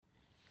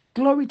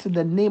Glory to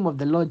the name of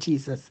the Lord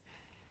Jesus.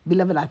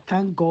 Beloved, I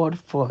thank God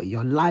for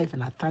your life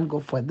and I thank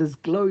God for this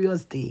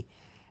glorious day.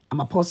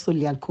 I'm Apostle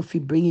LYANNE KOFFI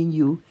bringing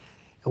you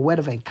a word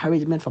of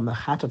encouragement from the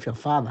heart of your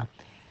Father.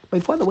 But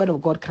before the word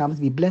of God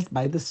comes, be blessed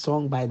by this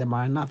song by the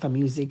Maranatha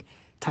Music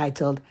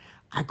titled,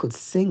 I Could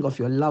Sing of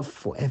Your Love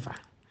Forever.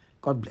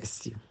 God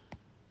bless you.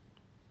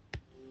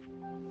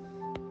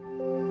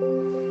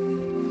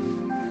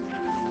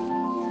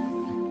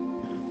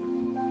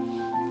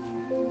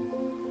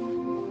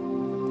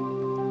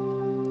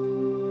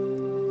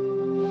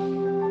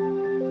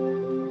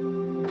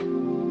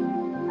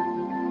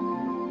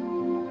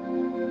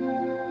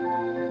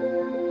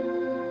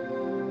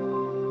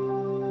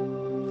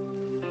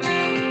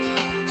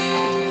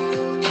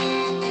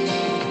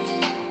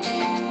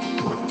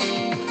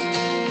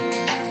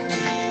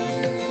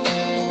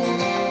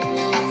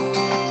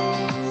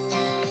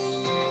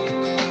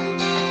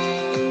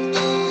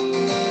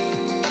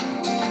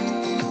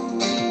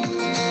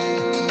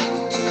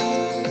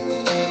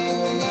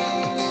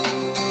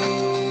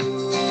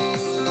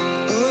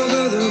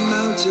 Over the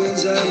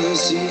mountains and the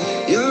sea,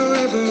 your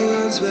river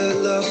runs with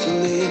love for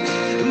me.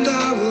 And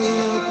I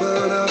will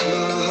open up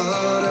my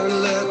heart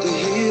and let the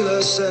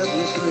healer set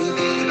me free.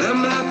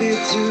 I'm happy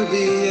to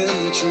be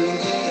in the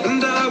truth,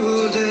 and I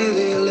will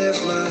daily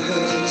lift my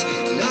hands.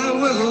 And I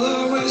will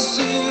always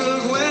sing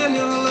of when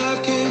your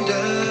love came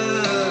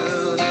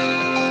down.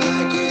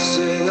 I could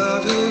sing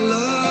of your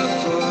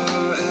love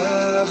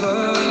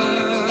forever.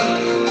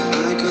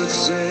 I could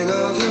sing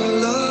of your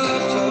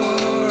love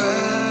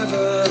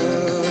forever.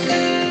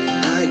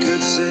 I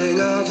could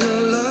sing of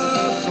your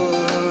love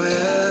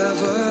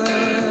forever.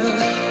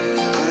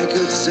 I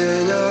could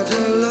sing of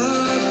your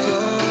love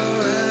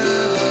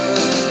forever.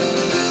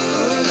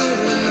 Over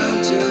the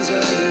mountains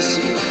and the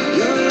sea,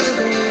 your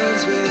river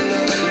runs with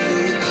love for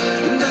me.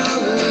 And I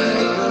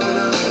will open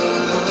up my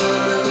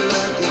heart and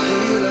let the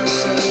healer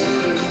set me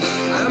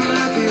free. I'm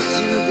happy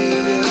to be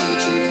in the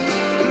truth,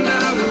 and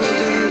I will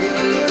daily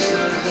lift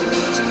my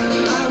hands.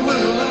 I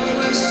will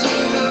always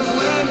sing of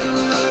when your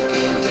love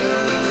came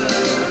down.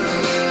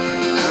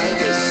 I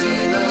could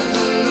sing of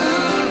your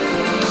love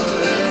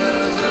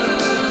forever.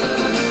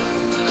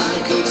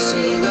 I could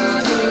sing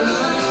of your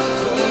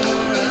love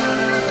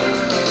forever.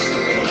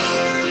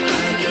 I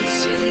could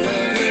sing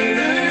of your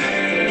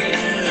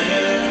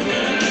love forever.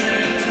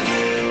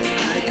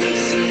 I could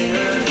sing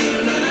of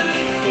your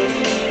love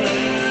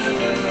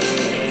forever.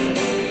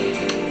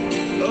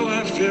 Oh,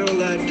 I feel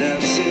like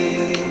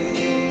dancing.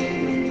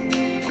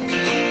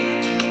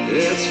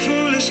 It's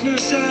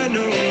foolishness, I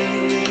know.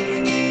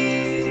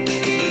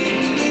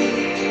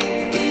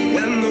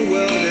 When the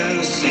world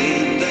has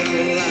seen the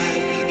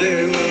light,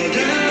 they will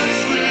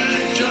dance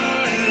with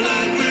joy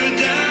like we're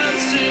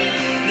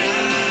dancing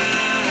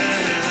now.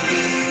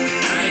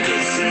 I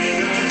could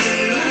sing of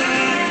your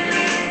love.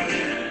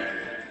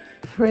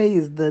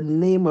 Praise the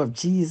name of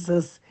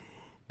Jesus.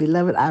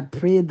 Beloved, I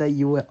pray that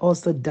you were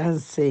also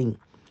dancing.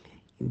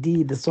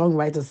 Indeed, the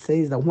songwriter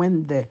says that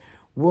when the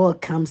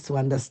world comes to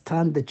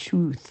understand the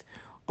truth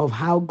of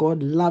how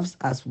God loves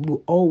us, we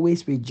will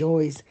always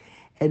rejoice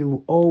and we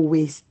will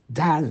always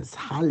dance.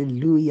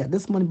 Hallelujah.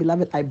 This morning,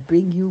 beloved, I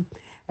bring you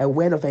a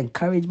word of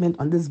encouragement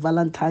on this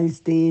Valentine's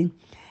Day,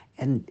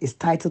 and it's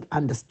titled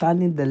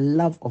Understanding the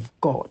Love of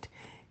God.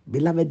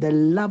 Beloved, the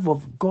love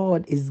of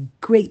God is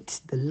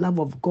great. The love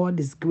of God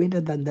is greater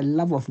than the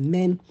love of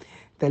men.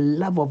 The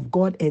love of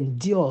God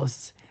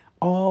endures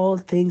all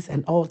things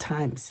and all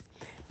times.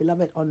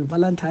 Beloved, on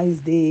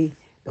Valentine's Day,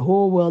 the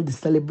whole world is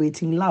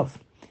celebrating love.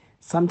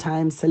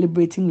 Sometimes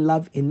celebrating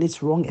love in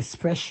its wrong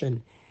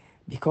expression,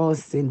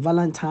 because Saint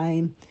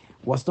Valentine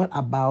was not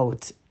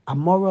about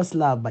amorous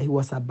love, but he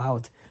was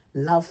about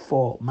love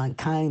for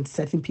mankind,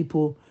 setting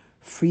people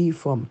free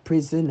from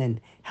prison and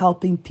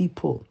helping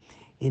people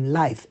in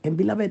life. And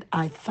beloved,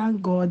 I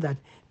thank God that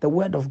the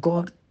word of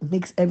God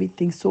makes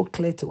everything so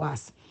clear to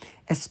us,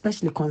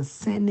 especially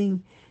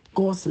concerning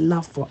God's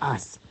love for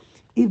us.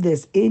 If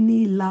there's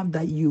any love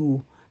that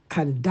you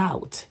can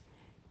doubt,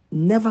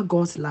 never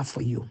God's love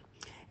for you.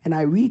 And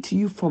I read to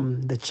you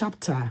from the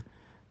chapter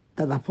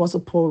that the Apostle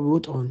Paul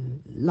wrote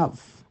on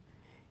love.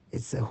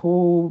 It's a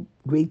whole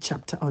great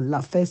chapter on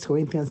love, 1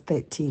 Corinthians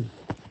 13.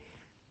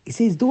 It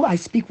says, though I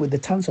speak with the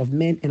tongues of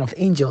men and of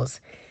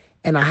angels,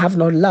 and I have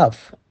not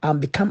love, I'm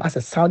become as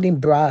a sounding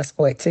brass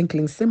or a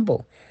tinkling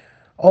cymbal.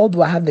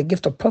 Although I have the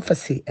gift of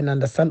prophecy and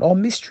understand all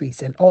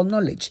mysteries and all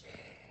knowledge,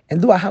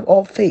 and though I have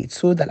all faith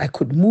so that I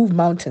could move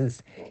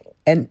mountains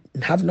and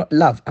have not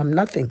love, I'm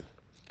nothing.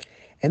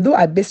 And though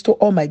I bestow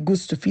all my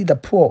goods to feed the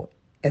poor,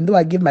 and though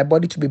I give my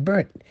body to be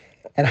burnt,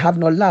 and have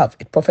no love,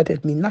 it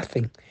profiteth me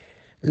nothing.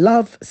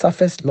 Love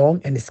suffers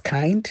long and is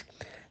kind.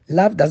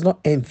 Love does not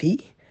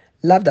envy.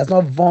 Love does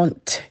not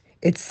vaunt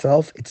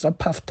itself. It's not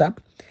puffed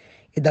up.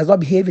 It does not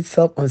behave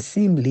itself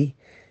unseemly,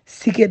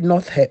 seeketh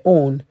not her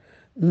own,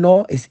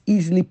 nor is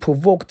easily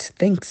provoked,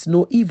 thinks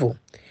no evil,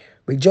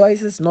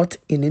 rejoices not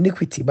in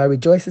iniquity, but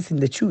rejoices in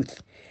the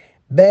truth,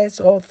 bears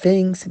all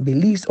things,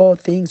 believes all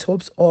things,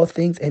 hopes all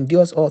things,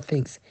 endures all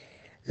things.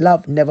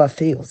 Love never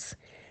fails.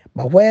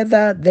 But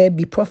whether there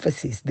be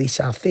prophecies, they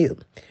shall fail.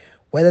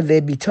 Whether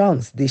there be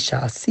tongues, they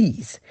shall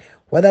cease.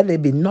 Whether there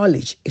be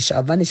knowledge, it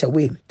shall vanish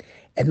away.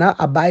 And now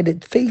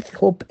abideth faith,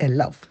 hope, and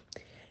love.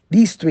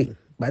 These three,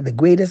 but the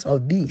greatest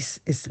of these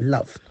is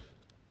love.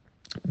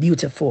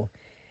 Beautiful,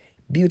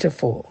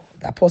 beautiful.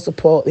 The Apostle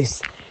Paul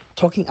is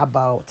talking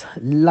about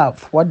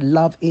love, what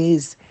love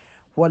is,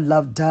 what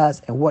love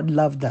does, and what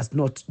love does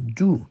not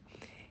do.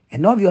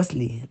 And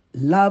obviously,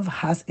 love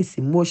has its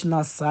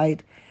emotional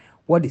side,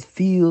 what it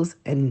feels,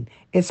 and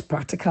its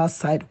practical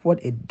side,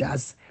 what it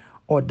does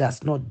or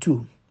does not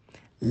do.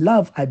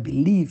 Love, I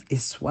believe,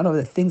 is one of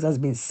the things that's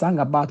been sung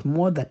about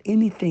more than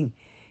anything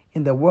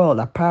in the world,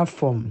 apart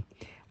from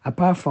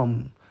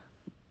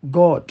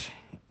God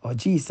or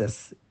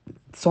Jesus.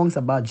 Songs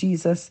about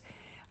Jesus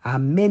are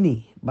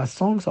many, but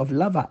songs of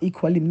love are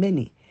equally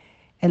many.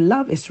 And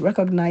love is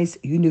recognized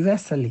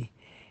universally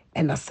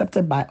and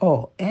accepted by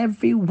all.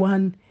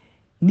 Everyone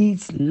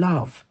needs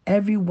love.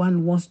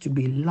 Everyone wants to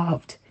be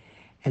loved.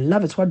 And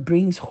love is what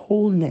brings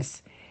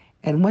wholeness.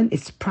 And when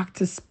it's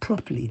practiced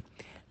properly,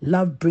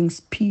 love brings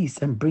peace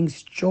and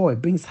brings joy,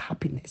 brings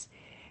happiness.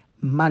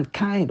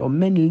 Mankind or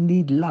men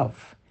need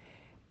love,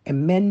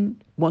 and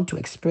men want to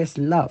express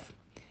love,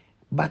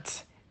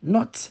 but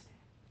not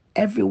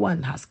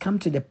everyone has come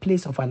to the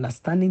place of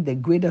understanding the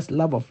greatest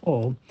love of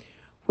all,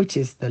 which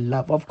is the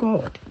love of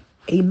God.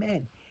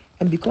 Amen.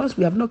 And because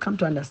we have not come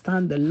to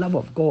understand the love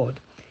of God,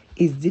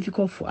 it's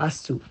difficult for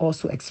us to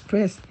also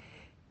express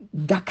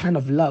that kind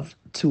of love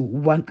to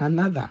one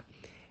another.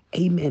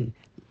 Amen.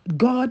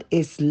 God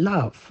is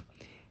love.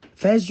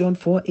 1 John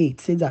 4:8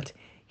 says that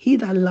he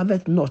that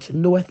loveth not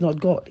knoweth not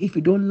God. If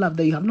you don't love,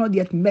 then you have not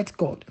yet met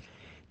God.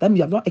 Then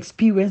you have not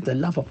experienced the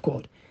love of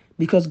God,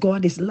 because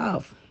God is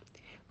love.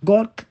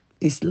 God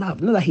is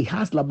love. Not that he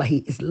has love, but he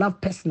is love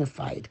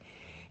personified.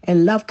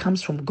 And love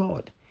comes from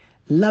God.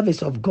 Love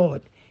is of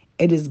God.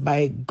 It is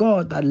by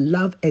God that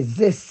love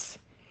exists.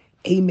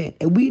 Amen.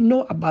 And we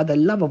know about the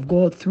love of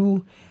God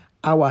through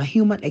our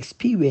human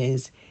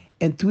experience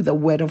and through the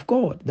Word of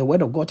God. The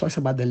Word of God talks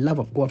about the love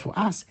of God for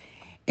us.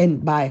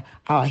 And by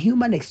our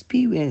human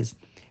experience,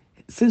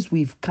 since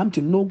we've come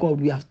to know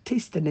God, we have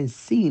tasted and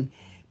seen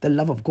the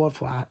love of God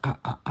for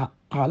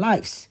our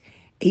lives.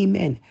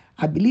 Amen.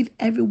 I believe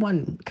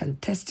everyone can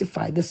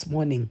testify this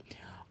morning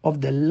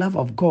of the love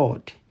of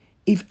God.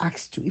 If I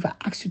ask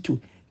you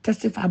to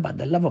testify about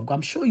the love of God,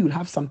 I'm sure you'll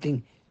have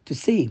something to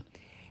say.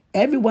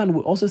 Everyone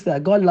will also say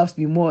that God loves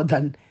me more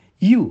than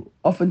you.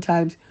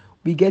 Oftentimes,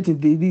 we get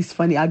into these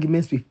funny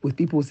arguments with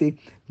people who say,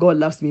 God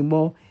loves me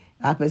more.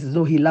 That person says,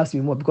 no, he loves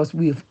me more, because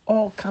we've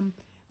all come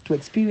to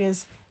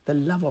experience the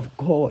love of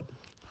God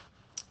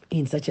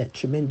in such a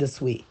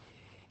tremendous way.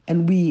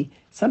 And we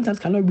sometimes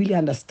cannot really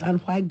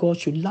understand why God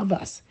should love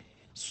us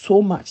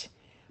so much.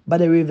 But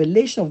the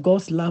revelation of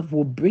God's love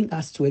will bring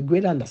us to a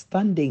greater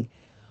understanding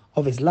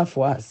of his love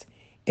for us.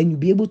 And you'll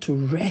be able to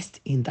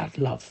rest in that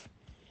love.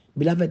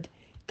 Beloved,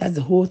 that's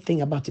the whole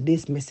thing about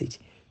today's message.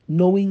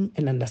 Knowing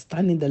and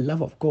understanding the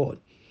love of God.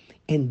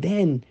 And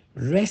then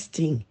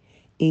resting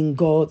in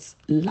God's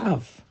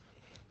love.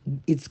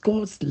 It's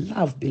God's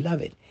love,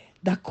 beloved,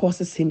 that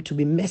causes him to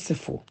be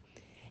merciful.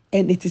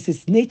 And it is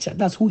his nature.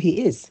 That's who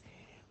he is.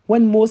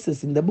 When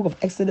Moses, in the book of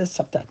Exodus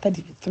chapter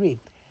 33,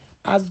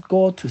 asked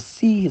God to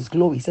see his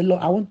glory, he said,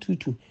 Lord, I want you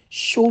to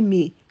show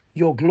me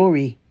your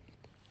glory.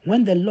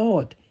 When the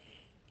Lord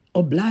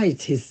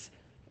obliged his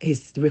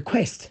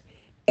request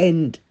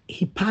and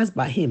he passed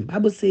by him,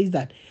 Bible says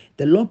that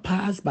the Lord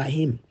passed by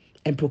him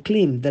and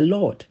proclaimed, the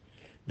Lord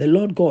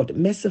God,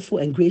 merciful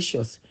and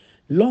gracious,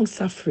 long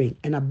suffering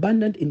and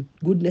abundant in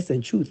goodness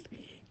and truth,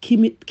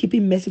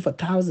 keeping mercy for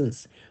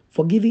thousands,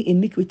 forgiving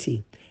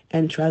iniquity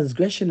and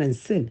transgression and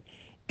sin,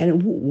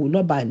 and who will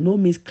not by no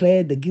means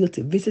clear the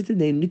guilty, visiting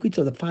the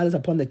iniquity of the fathers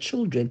upon the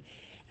children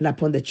and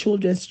upon the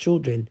children's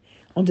children,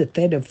 on the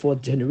third and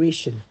fourth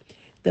generation.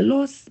 The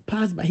Lord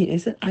passed by him and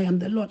said, I am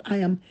the Lord, I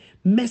am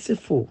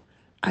merciful,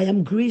 I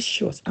am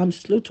gracious, I'm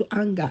slow to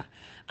anger,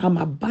 I'm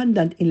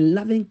abundant in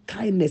loving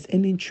kindness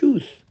and in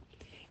truth.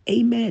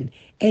 Amen.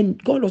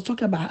 And God was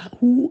talking about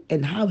who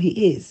and how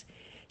he is.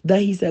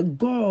 That he's a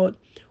God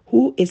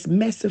who is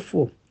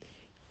merciful.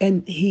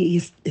 And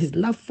his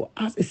love for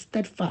us is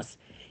steadfast.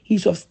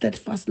 He's of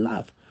steadfast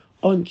love,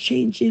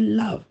 unchanging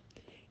love.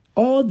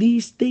 All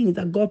these things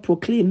that God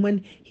proclaimed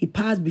when he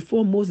passed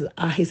before Moses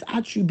are his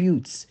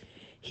attributes.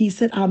 He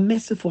said, I'm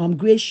merciful, I'm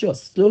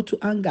gracious, slow to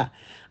anger,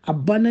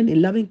 abundant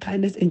in loving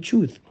kindness and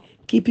truth,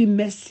 keeping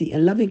mercy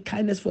and loving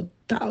kindness for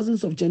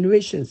thousands of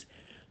generations,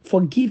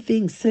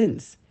 forgiving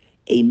sins.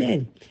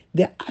 Amen.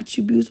 The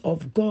attributes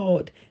of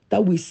God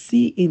that we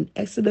see in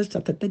Exodus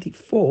chapter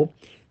 34,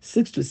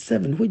 6 to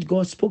 7, which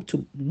God spoke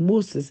to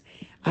Moses,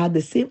 are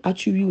the same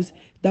attributes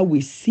that we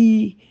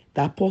see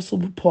the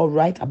Apostle Paul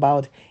write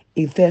about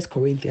in 1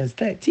 Corinthians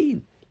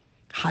 13.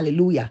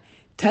 Hallelujah.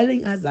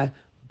 Telling us that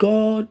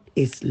God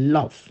is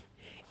love,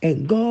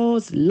 and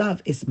God's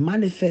love is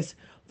manifest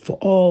for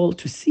all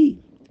to see.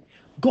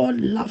 God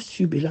loves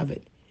you,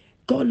 beloved.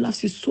 God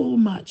loves you so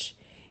much.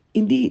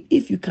 Indeed,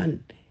 if you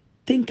can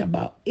think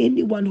about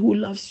anyone who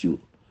loves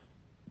you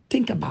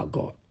think about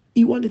God.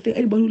 You want to think,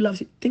 anybody who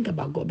loves you, think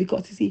about God.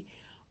 Because you see,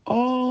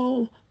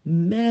 all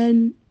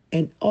men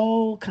and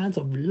all kinds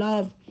of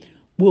love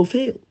will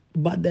fail,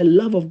 but the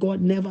love of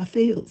God never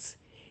fails.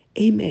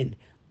 Amen.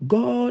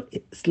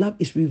 God's love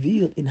is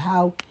revealed in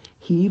how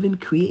He even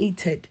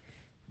created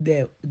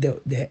the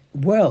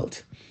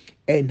world,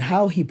 and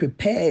how He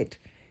prepared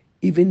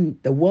even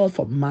the world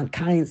for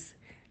mankind's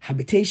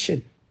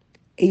habitation.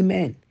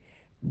 Amen.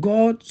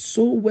 God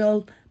so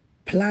well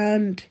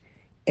planned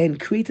and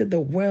created the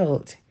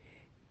world,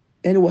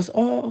 and it was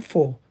all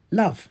for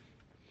love.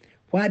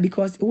 Why?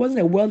 Because it wasn't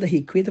a world that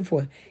He created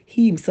for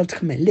He Himself to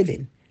come and live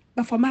in,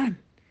 but for man.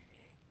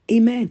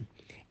 Amen.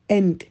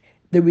 And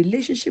the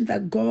relationship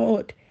that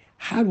God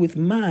had with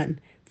man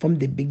from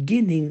the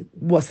beginning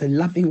was a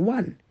loving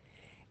one.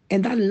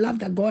 And that love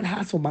that God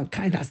has for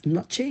mankind has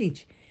not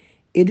changed.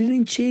 It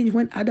didn't change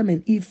when Adam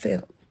and Eve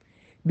fell.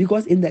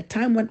 Because in the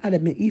time when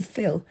Adam and Eve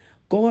fell,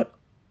 God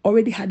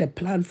already had a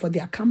plan for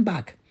their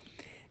comeback.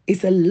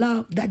 It's a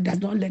love that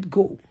does not let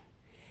go.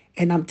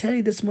 And I'm telling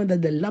you this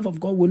morning that the love of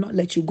God will not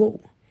let you go.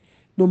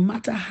 No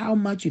matter how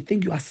much you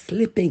think you are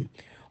slipping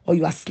or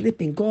you are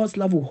slipping, God's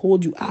love will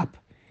hold you up.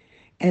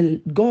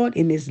 And God,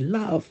 in His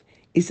love,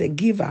 is a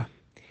giver,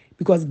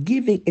 because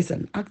giving is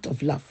an act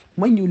of love.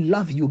 When you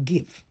love, you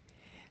give.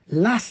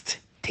 Lust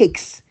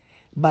takes,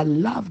 but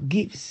love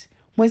gives.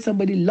 When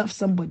somebody loves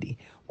somebody,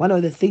 one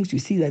of the things you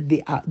see that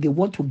they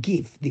want to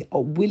give, they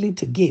are willing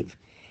to give.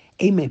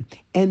 Amen.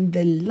 And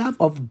the love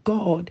of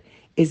God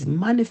is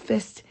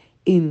manifest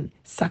in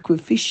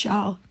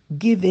sacrificial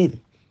giving.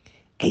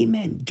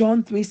 Amen.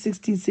 John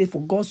 3:16 says,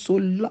 "For God so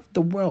loved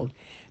the world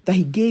that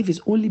He gave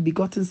His only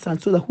begotten Son,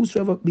 so that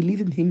whosoever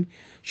believes in Him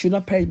should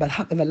not perish but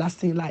have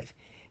everlasting life."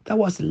 That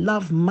was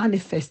love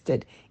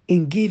manifested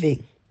in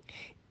giving.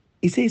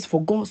 It says,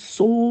 "For God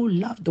so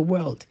loved the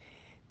world,"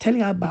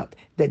 telling about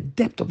the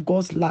depth of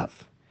God's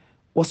love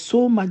was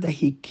so much that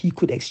he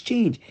could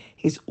exchange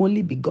His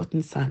only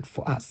begotten Son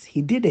for us.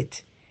 He did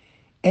it.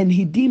 And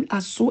He deemed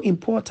us so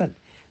important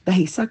that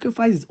He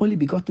sacrificed His only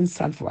begotten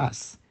Son for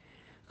us.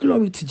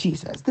 Glory to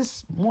Jesus.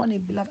 This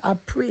morning, beloved, I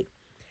pray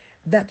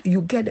that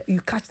you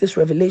catch this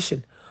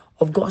revelation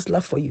of God's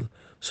love for you,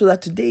 so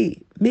that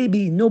today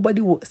maybe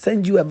nobody will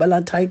send you a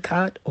Valentine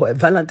card or a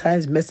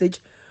Valentine's message,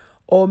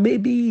 or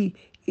maybe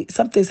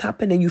something's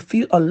happened and you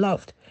feel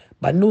unloved.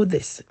 But know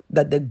this,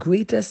 that the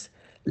greatest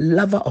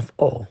lover of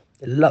all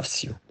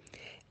loves you.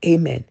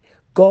 Amen.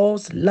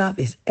 God's love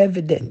is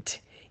evident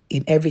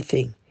in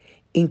everything.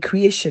 In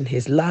creation,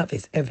 His love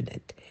is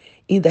evident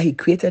in that He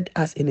created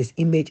us in His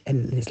image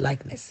and in His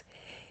likeness.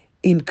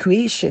 In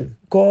creation,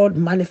 God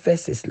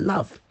manifests His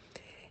love,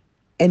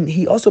 and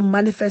He also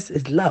manifests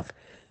His love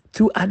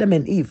through Adam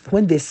and Eve.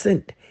 When they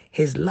sinned,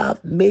 His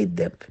love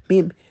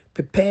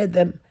prepared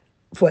them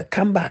for a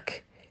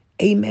comeback.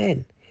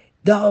 Amen.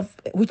 Love,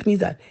 which means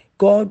that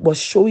God was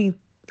showing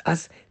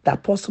us, the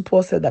Apostle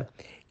Paul said that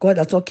God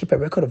does not keep a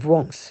record of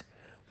wrongs.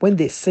 When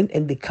they sinned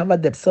and they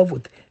covered themselves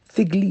with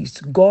fig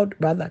leaves, God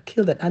rather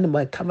killed an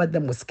animal and covered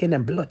them with skin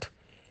and blood.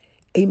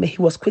 Amen.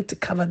 He was quick to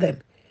cover them,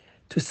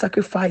 to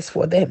sacrifice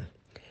for them.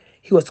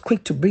 He was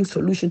quick to bring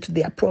solution to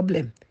their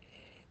problem.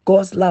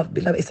 God's love,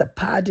 beloved, is a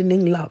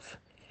pardoning love.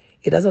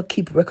 It does not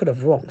keep record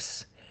of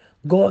wrongs.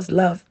 God's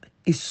love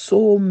is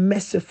so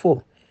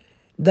merciful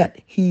that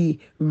He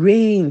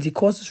rains, He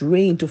causes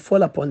rain to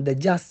fall upon the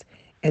just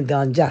and the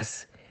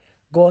unjust.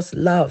 God's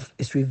love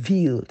is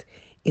revealed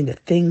in the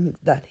things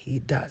that He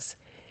does.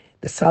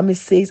 The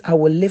psalmist says, "I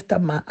will lift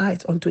up my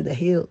eyes unto the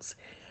hills.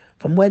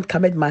 From whence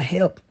cometh my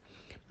help?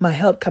 My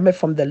help cometh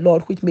from the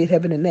Lord which made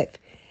heaven and earth."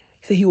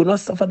 He said, "He will not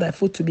suffer thy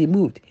foot to be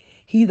moved.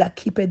 He that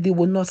keepeth thee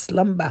will not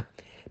slumber.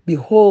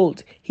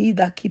 Behold, He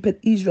that keepeth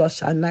Israel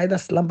shall neither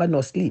slumber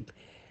nor sleep.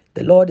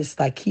 The Lord is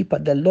thy keeper.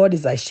 The Lord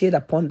is thy shade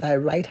upon thy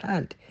right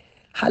hand."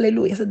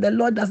 Hallelujah. He said, the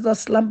Lord does not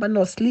slumber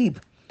nor sleep.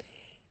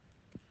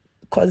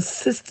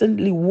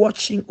 Consistently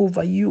watching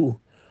over you,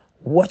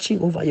 watching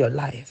over your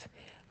life.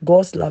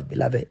 God's love,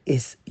 beloved,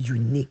 is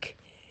unique.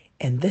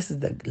 And this is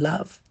the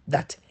love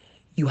that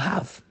you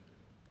have.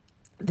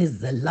 This is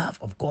the love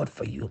of God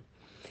for you.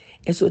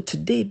 And so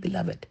today,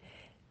 beloved,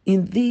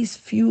 in these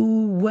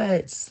few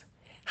words,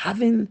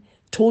 having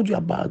told you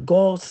about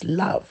God's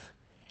love,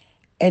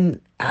 and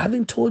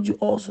having told you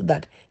also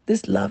that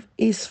this love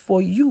is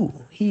for you,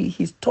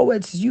 He's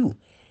towards you,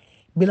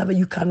 beloved,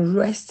 you can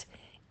rest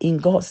in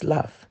God's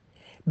love,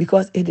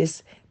 because it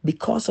is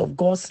because of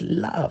God's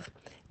love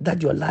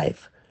that your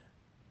life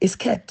is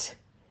kept.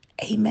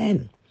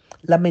 Amen.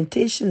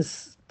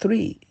 Lamentations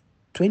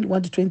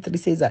 3:21-23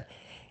 says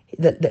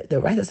that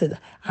the writer says,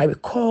 "I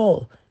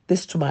recall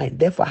this to mind,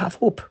 therefore have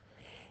hope,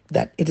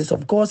 that it is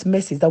of God's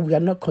mercies that we are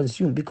not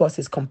consumed, because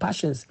His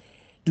compassions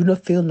do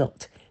not fail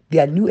not. They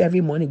are new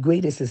every morning.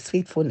 Great is His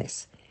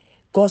faithfulness."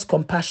 God's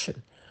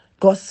compassion,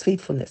 God's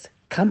faithfulness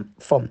come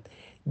from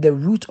the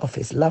root of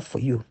His love for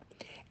you.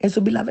 And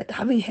so, beloved,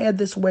 having heard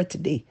this word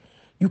today,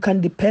 you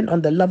can depend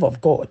on the love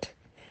of God,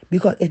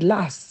 because it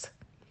lasts.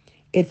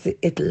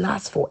 It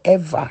lasts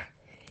forever.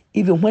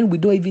 Even when we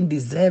don't even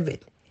deserve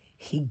it,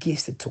 He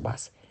gives it to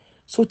us.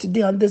 So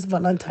today, on this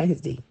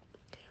Valentine's Day,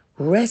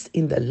 rest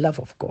in the love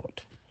of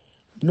God.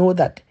 Know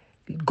that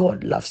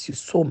God loves you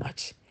so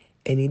much,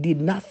 and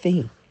indeed,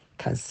 nothing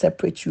can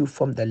separate you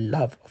from the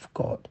love of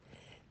God.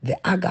 The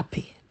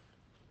agape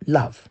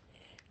love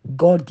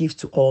God gives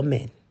to all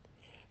men,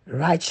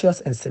 righteous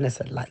and sinners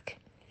alike.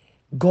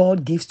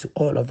 God gives to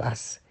all of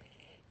us.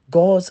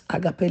 God's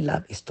agape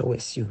love is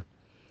towards you,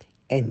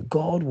 and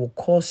God will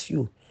cause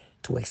you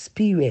to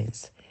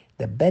experience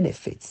the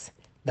benefits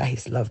that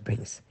His love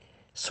brings.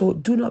 So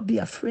do not be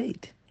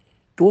afraid.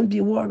 Don't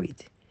be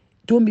worried.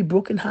 Don't be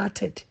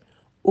brokenhearted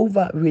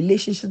over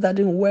relationships that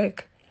didn't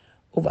work,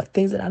 over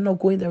things that are not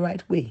going the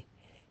right way.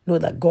 Know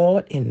that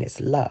God, in His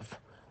love,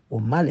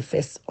 will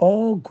manifest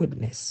all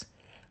goodness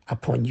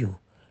upon you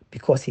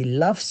because He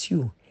loves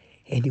you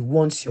and He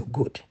wants your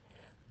good.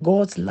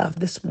 God's love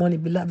this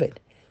morning, beloved,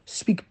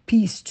 speak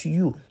peace to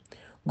you.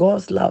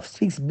 God's love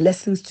speaks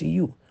blessings to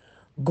you.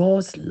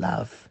 God's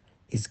love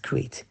is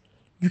great.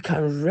 You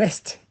can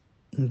rest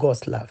in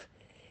God's love.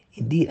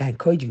 Indeed, I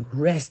encourage you,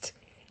 rest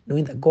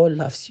knowing that God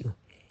loves you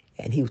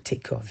and He will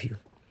take care of you.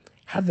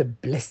 Have a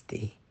blessed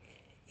day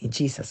in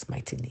Jesus'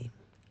 mighty name.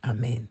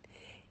 Amen.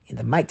 In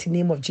the mighty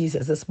name of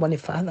Jesus, this morning,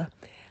 Father,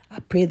 I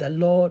pray the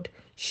Lord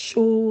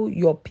show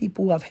your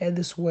people who have heard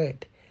this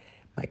word,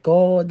 my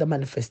God, the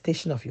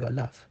manifestation of your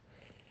love.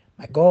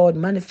 My God,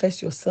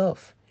 manifest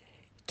yourself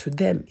to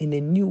them in a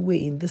new way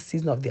in this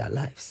season of their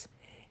lives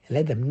and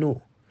let them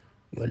know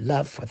your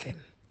love for them.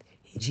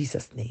 In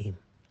Jesus' name,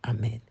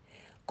 amen.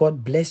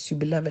 God bless you,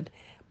 beloved.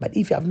 But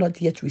if you have not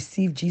yet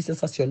received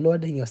Jesus as your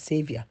Lord and your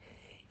Savior,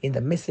 in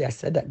the message I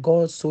said that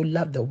God so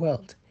loved the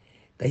world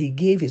that He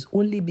gave His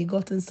only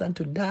begotten Son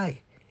to die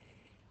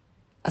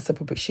as a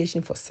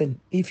propitiation for sin.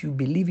 If you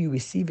believe, you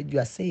receive it, you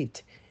are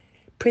saved.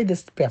 Pray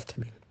this prayer after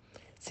me.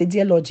 Say,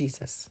 Dear Lord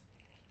Jesus,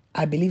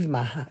 I believe in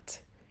my heart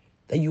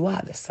that you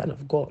are the Son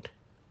of God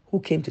who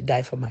came to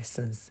die for my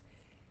sins.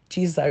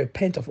 Jesus, I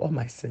repent of all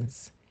my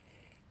sins.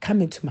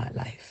 Come into my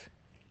life.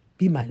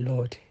 Be my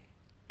Lord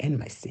and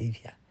my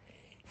Savior.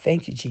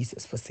 Thank you,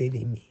 Jesus, for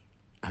saving me.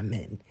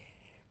 Amen.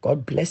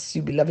 God bless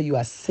you, beloved. You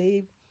are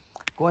saved.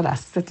 God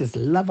has set His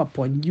love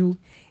upon you.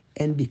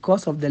 And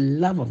because of the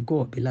love of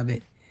God,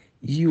 beloved,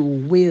 you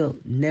will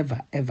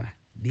never, ever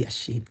be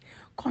ashamed.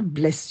 God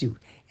bless you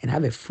and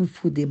have a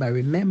fruitful day. But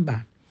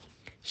remember,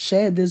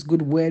 share this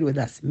good word with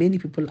as many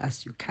people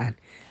as you can.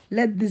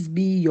 Let this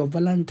be your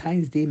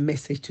Valentine's Day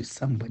message to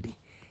somebody.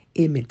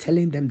 Amen.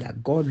 Telling them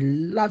that God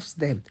loves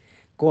them.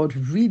 God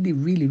really,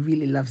 really,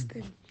 really loves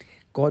them.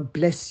 God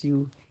bless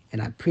you.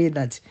 And I pray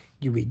that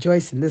you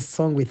rejoice in this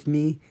song with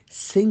me,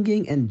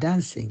 singing and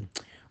dancing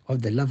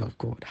of the love of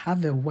God.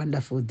 Have a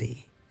wonderful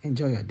day.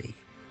 Enjoy your day.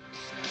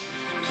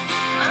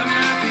 I'm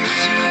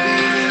happy to be